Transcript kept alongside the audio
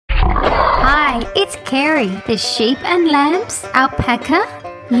It's Carrie, the sheep and lambs, alpaca,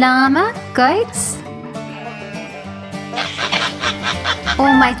 llama, goats.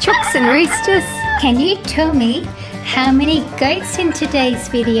 All my chooks and roosters. Can you tell me how many goats in today's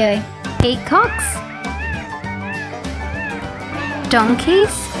video? Peacocks,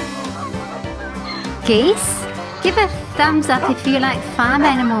 donkeys, geese. Give a thumbs up if you like farm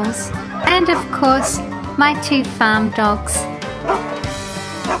animals. And of course, my 2 farm dogs.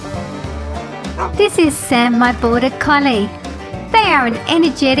 This is Sam, my border collie. They are an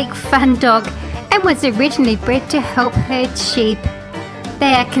energetic, fun dog and was originally bred to help herd sheep.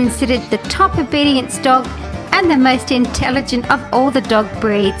 They are considered the top obedience dog and the most intelligent of all the dog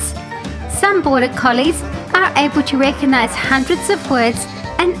breeds. Some border collies are able to recognize hundreds of words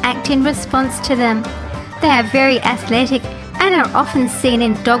and act in response to them. They are very athletic and are often seen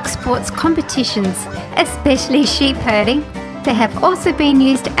in dog sports competitions, especially sheep herding. They have also been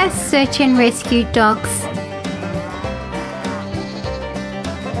used as search and rescue dogs.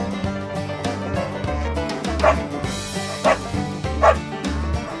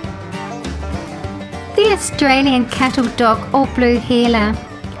 The Australian cattle dog or blue heeler.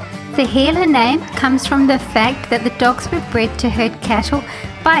 The heeler name comes from the fact that the dogs were bred to herd cattle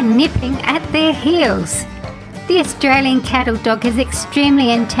by nipping at their heels. The Australian cattle dog is extremely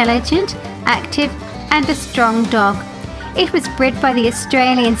intelligent, active and a strong dog. It was bred by the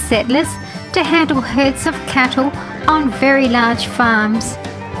Australian settlers to handle herds of cattle on very large farms.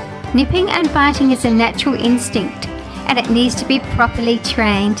 Nipping and biting is a natural instinct and it needs to be properly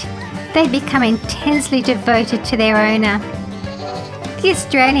trained. They become intensely devoted to their owner. The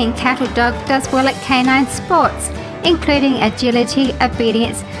Australian cattle dog does well at canine sports, including agility,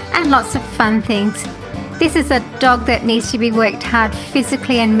 obedience and lots of fun things. This is a dog that needs to be worked hard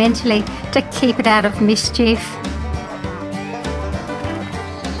physically and mentally to keep it out of mischief.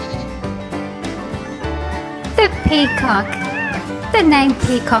 The peacock. The name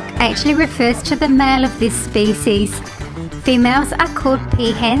peacock actually refers to the male of this species. Females are called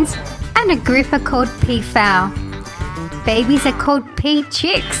peahens and a group are called peafowl. Babies are called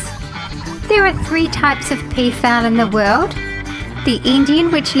pea-chicks. There are 3 types of peafowl in the world. The Indian,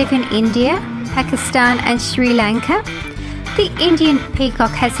 which live in India, Pakistan and Sri Lanka. The Indian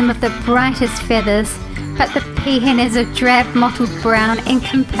peacock has some of the brightest feathers, but the peahen is a drab mottled brown in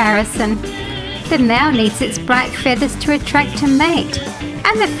comparison. The male needs its bright feathers to attract a mate,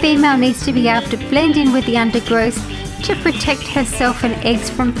 and the female needs to be able to blend in with the undergrowth to protect herself and eggs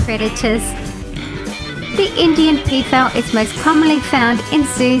from predators. The Indian peafowl is most commonly found in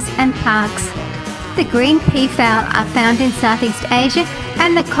zoos and parks. The green peafowl are found in Southeast Asia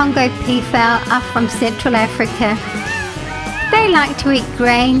and the Congo peafowl are from Central Africa. They like to eat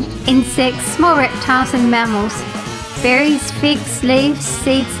grain, insects, small reptiles and mammals, berries, figs, leaves,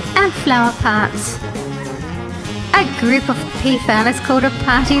 seeds and flower parts. A group of peafowl is called a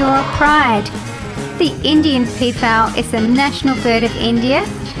party or a pride. The Indian peafowl is the national bird of India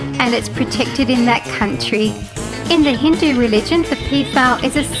and it's protected in that country. In the Hindu religion, the peafowl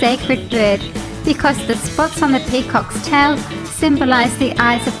is a sacred bird because the spots on the peacock's tail symbolize the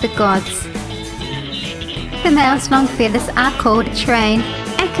eyes of the gods. The male's long feathers are called a train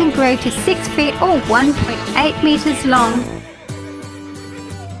and can grow to 6 feet or 1.8 meters long.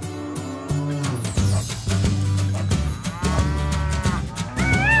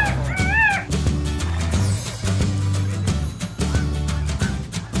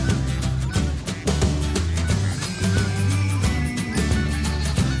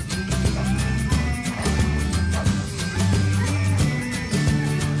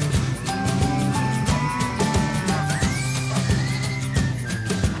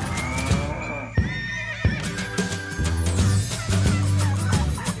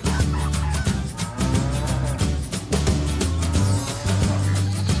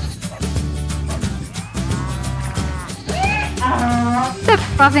 The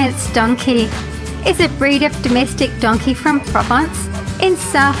Provence donkey is a breed of domestic donkey from Provence in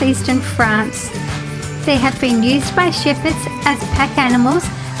southeastern France. They have been used by shepherds as pack animals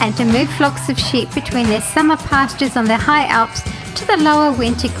and to move flocks of sheep between their summer pastures on the high Alps to the lower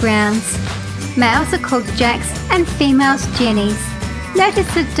winter grounds. Males are called jacks and females jennies.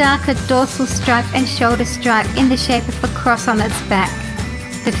 Notice the darker dorsal stripe and shoulder stripe in the shape of a cross on its back.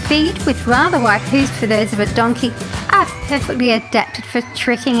 The feet, with rather wide hooves for those of a donkey, are perfectly adapted for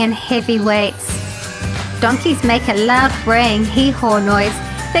trekking and heavy weights. Donkeys make a loud braying hee-haw noise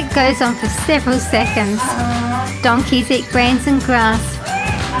that goes on for several seconds. Donkeys eat grains and grass.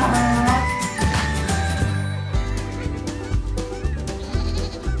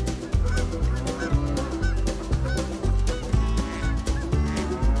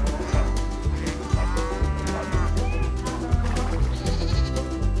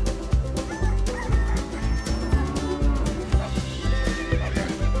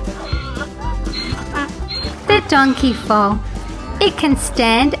 donkey foal. It can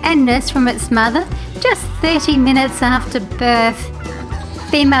stand and nurse from its mother just 30 minutes after birth.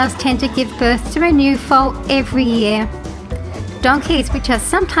 Females tend to give birth to a new foal every year. Donkeys, which are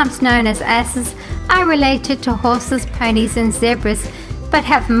sometimes known as asses, are related to horses, ponies and zebras, but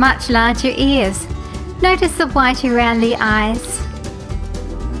have much larger ears. Notice the white around the eyes.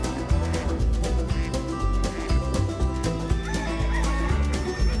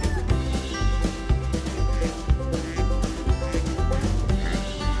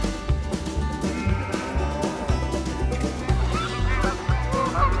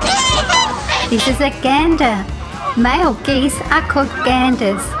 This is a gander. Male geese are called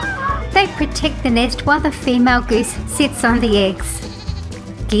ganders. They protect the nest while the female goose sits on the eggs.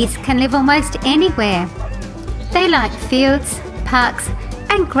 Geese can live almost anywhere. They like fields, parks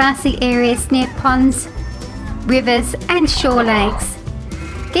and grassy areas near ponds, rivers and shore lakes.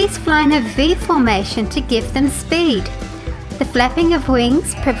 Geese fly in a V formation to give them speed. The flapping of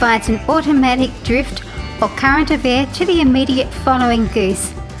wings provides an automatic drift or current of air to the immediate following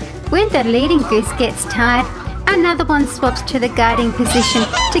goose. When the leading goose gets tired, another one swaps to the guiding position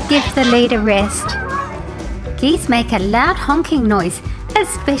to give the lead a rest. Geese make a loud honking noise,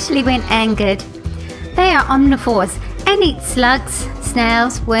 especially when angered. They are omnivores and eat slugs,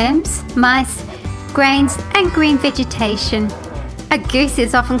 snails, worms, mice, grains and green vegetation. A goose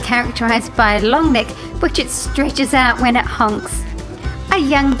is often characterized by a long neck which it stretches out when it honks. A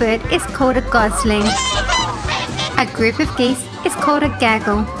young bird is called a gosling. A group of geese is called a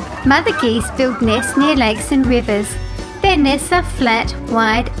gaggle. Mother geese build nests near lakes and rivers. Their nests are flat,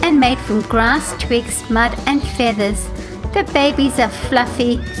 wide and made from grass, twigs, mud and feathers. The babies are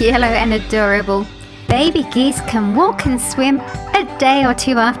fluffy, yellow and adorable. Baby geese can walk and swim a day or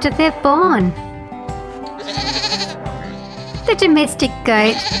two after they're born. The domestic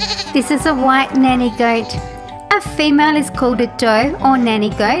goat. This is a white nanny goat. A female is called a doe or nanny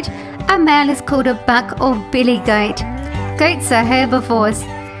goat. A male is called a buck or billy goat. Goats are herbivores.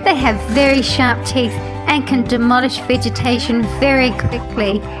 They have very sharp teeth and can demolish vegetation very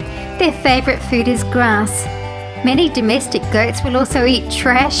quickly. Their favourite food is grass. Many domestic goats will also eat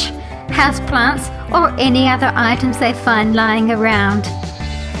trash, houseplants or any other items they find lying around.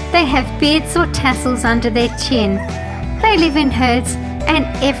 They have beards or tassels under their chin. They live in herds and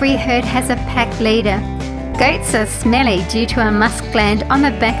every herd has a pack leader. Goats are smelly due to a musk gland on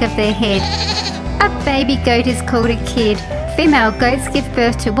the back of their head. A baby goat is called a kid. Female goats give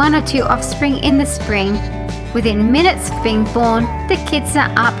birth to 1 or 2 offspring in the spring. Within minutes of being born, the kids are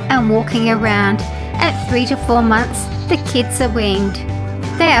up and walking around. At 3 to 4 months, the kids are weaned.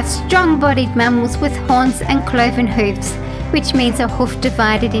 They are strong-bodied mammals with horns and cloven hoofs, which means a hoof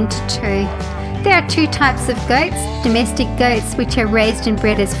divided into 2. There are 2 types of goats, domestic goats which are raised and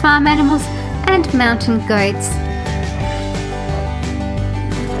bred as farm animals, and mountain goats.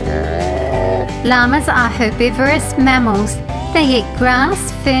 Llamas are herbivorous mammals. They eat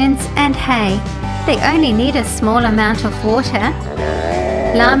grass, ferns and hay. They only need a small amount of water.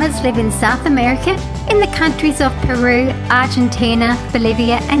 Llamas live in South America in the countries of Peru, Argentina,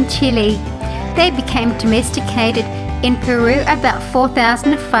 Bolivia and Chile. They became domesticated in Peru about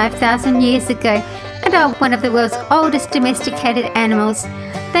 4,000 to 5,000 years ago and are one of the world's oldest domesticated animals.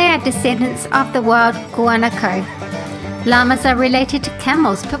 They are descendants of the wild guanaco. Llamas are related to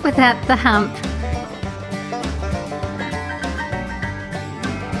camels but without the hump.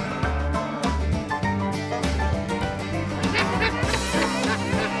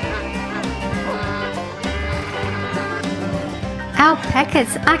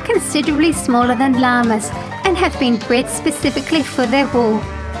 Alpacas are considerably smaller than llamas and have been bred specifically for their wool.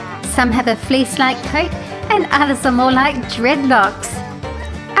 Some have a fleece-like coat and others are more like dreadlocks.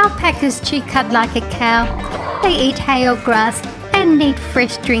 Alpacas chew cud like a cow. They eat hay or grass and need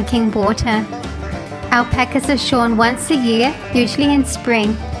fresh drinking water. Alpacas are shorn once a year, usually in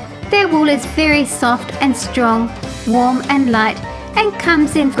spring. Their wool is very soft and strong, warm and light, and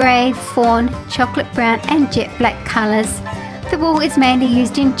comes in grey, fawn, chocolate brown and jet black colours. The wool is mainly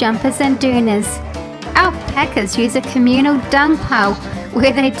used in jumpers and doonas. Alpacas use a communal dung pile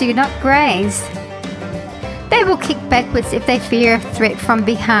where they do not graze. They will kick backwards if they fear a threat from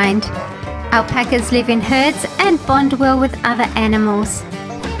behind. Alpacas live in herds and bond well with other animals.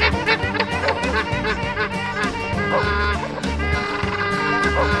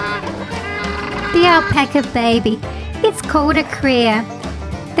 The alpaca baby. It's called a cria.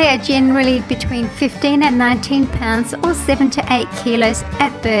 They are generally between 15 and 19 pounds or 7 to 8 kilos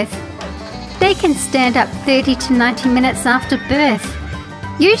at birth. They can stand up 30 to 90 minutes after birth.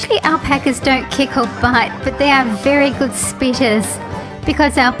 Usually alpacas don't kick or bite, but they are very good spitters.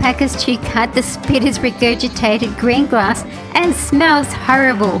 Because alpacas chew cud, the spit is regurgitated green grass and smells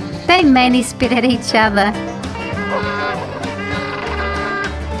horrible. They mainly spit at each other.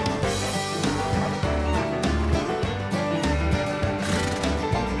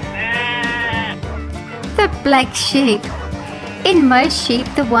 The black sheep. In most sheep,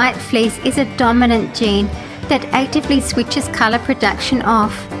 the white fleece is a dominant gene that actively switches colour production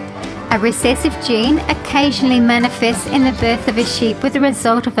off. A recessive gene occasionally manifests in the birth of a sheep with the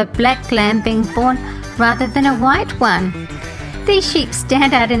result of a black lamb being born rather than a white one. These sheep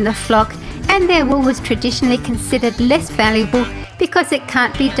stand out in the flock, and their wool was traditionally considered less valuable because it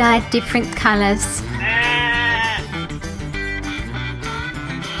can't be dyed different colours.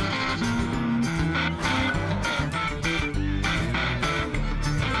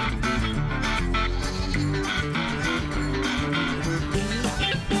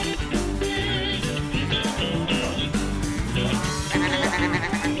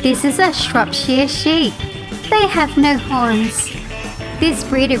 This is a Shropshire sheep. They have no horns. This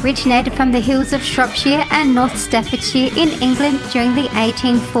breed originated from the hills of Shropshire and North Staffordshire in England during the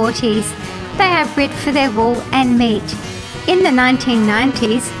 1840s. They are bred for their wool and meat. In the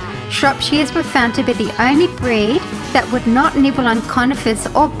 1990s, Shropshires were found to be the only breed that would not nibble on conifers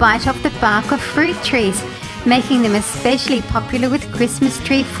or bite off the bark of fruit trees, making them especially popular with Christmas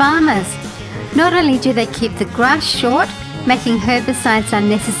tree farmers. Not only do they keep the grass short, making herbicides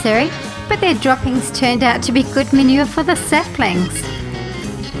unnecessary, but their droppings turned out to be good manure for the saplings.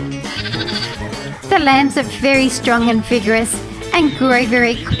 The lambs are very strong and vigorous and grow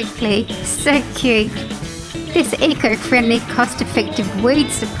very quickly. So cute. This eco-friendly, cost-effective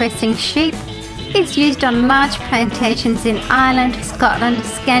weed-suppressing sheep is used on large plantations in Ireland, Scotland,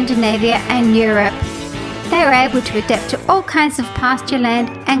 Scandinavia and Europe. They are able to adapt to all kinds of pasture land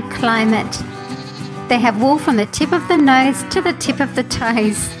and climate. They have wool from the tip of the nose to the tip of the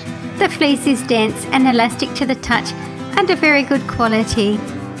toes. The fleece is dense and elastic to the touch and of very good quality.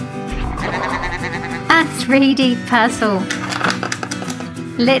 A 3D puzzle.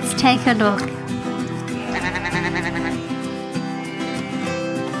 Let's take a look.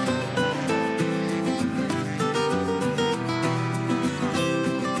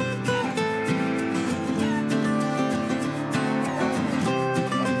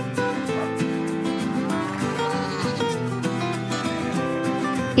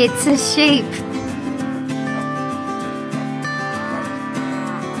 It's a sheep.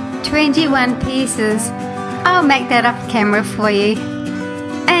 21 pieces. I'll make that off camera for you.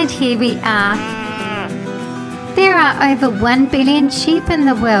 And here we are. There are over 1 billion sheep in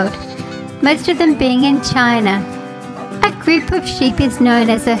the world, most of them being in China. A group of sheep is known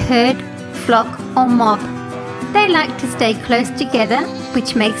as a herd, flock or mob. They like to stay close together,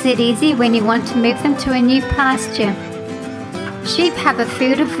 which makes it easy when you want to move them to a new pasture. Sheep have a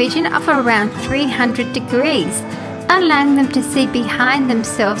field of vision of around 300 degrees, allowing them to see behind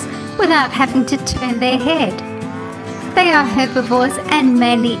themselves without having to turn their head. They are herbivores and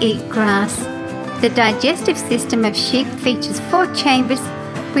mainly eat grass. The digestive system of sheep features 4 chambers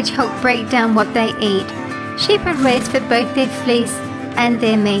which help break down what they eat. Sheep are raised for both their fleece and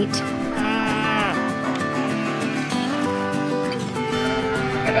their meat.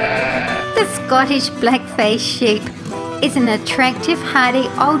 The Scottish Blackface sheep is an attractive, hardy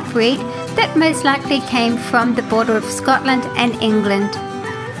old breed that most likely came from the border of Scotland and England.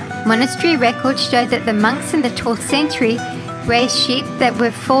 Monastery records show that the monks in the 12th century raised sheep that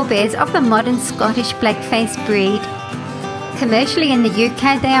were forebears of the modern Scottish Blackface breed. Commercially in the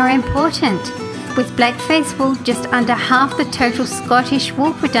UK they are important, with Blackface wool just under half the total Scottish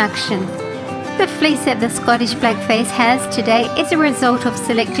wool production. The fleece that the Scottish Blackface has today is a result of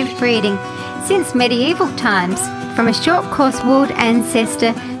selective breeding since medieval times, from a short coarse wooled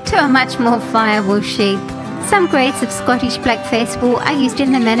ancestor to a much more firewool sheep. Some grades of Scottish Blackface wool are used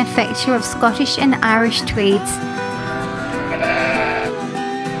in the manufacture of Scottish and Irish tweeds.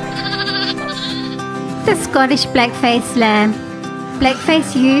 The Scottish Blackface lamb.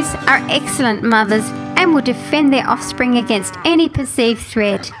 Blackface ewes are excellent mothers and will defend their offspring against any perceived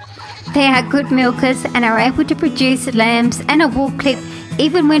threat. They are good milkers and are able to produce lambs and a wool clip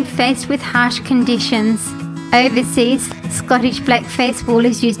even when faced with harsh conditions. Overseas, Scottish Blackface wool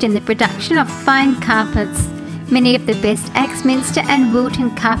is used in the production of fine carpets. Many of the best Axminster and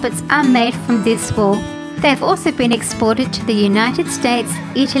Wilton carpets are made from this wool. They have also been exported to the United States,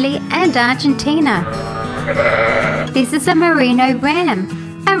 Italy and Argentina. This is a merino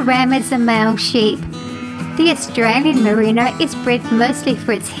ram. A ram is a male sheep. The Australian merino is bred mostly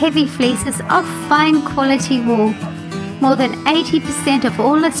for its heavy fleeces of fine quality wool. More than 80% of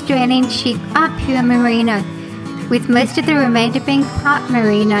all Australian sheep are pure merino, with most of the remainder being part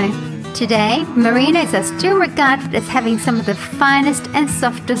merino. Today, merinos are still regarded as having some of the finest and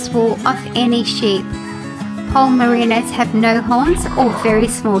softest wool of any sheep. Poll merinos have no horns or very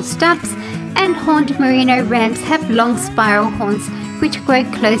small stubs, and horned merino rams have long spiral horns which grow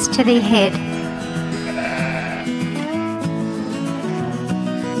close to their head.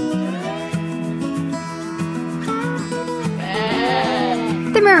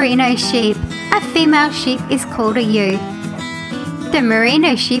 The merino sheep. A female sheep is called a ewe. The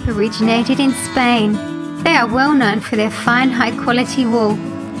merino sheep originated in Spain. They are well known for their fine high-quality wool.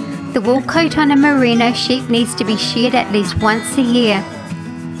 The wool coat on a merino sheep needs to be sheared at least once a year.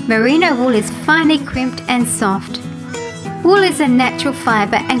 Merino wool is finely crimped and soft. Wool is a natural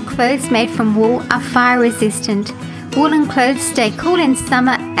fibre and clothes made from wool are fire resistant. Woolen clothes stay cool in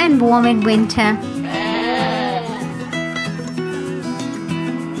summer and warm in winter.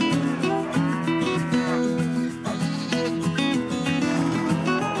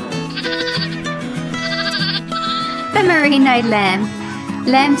 The merino lamb.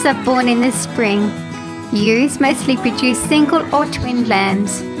 Lambs are born in the spring. Ewes mostly produce single or twin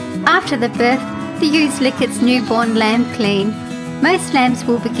lambs. After the birth, the ewes lick its newborn lamb clean. Most lambs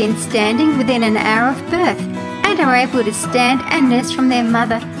will begin standing within an hour of birth and are able to stand and nurse from their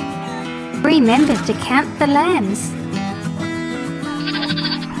mother. Remember to count the lambs.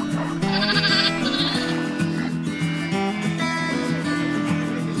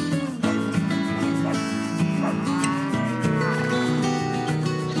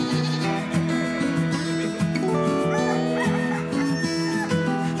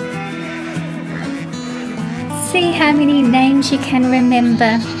 See how many names you can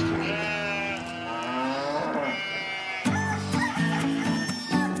remember.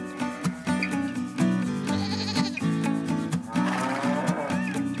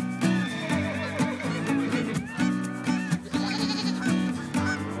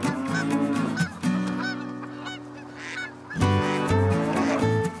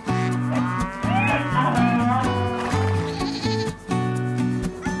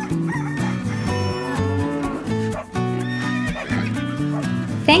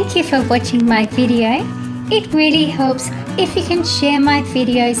 Thank you for watching my video. It really helps if you can share my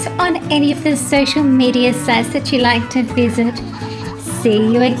videos on any of the social media sites that you like to visit.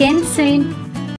 See you again soon.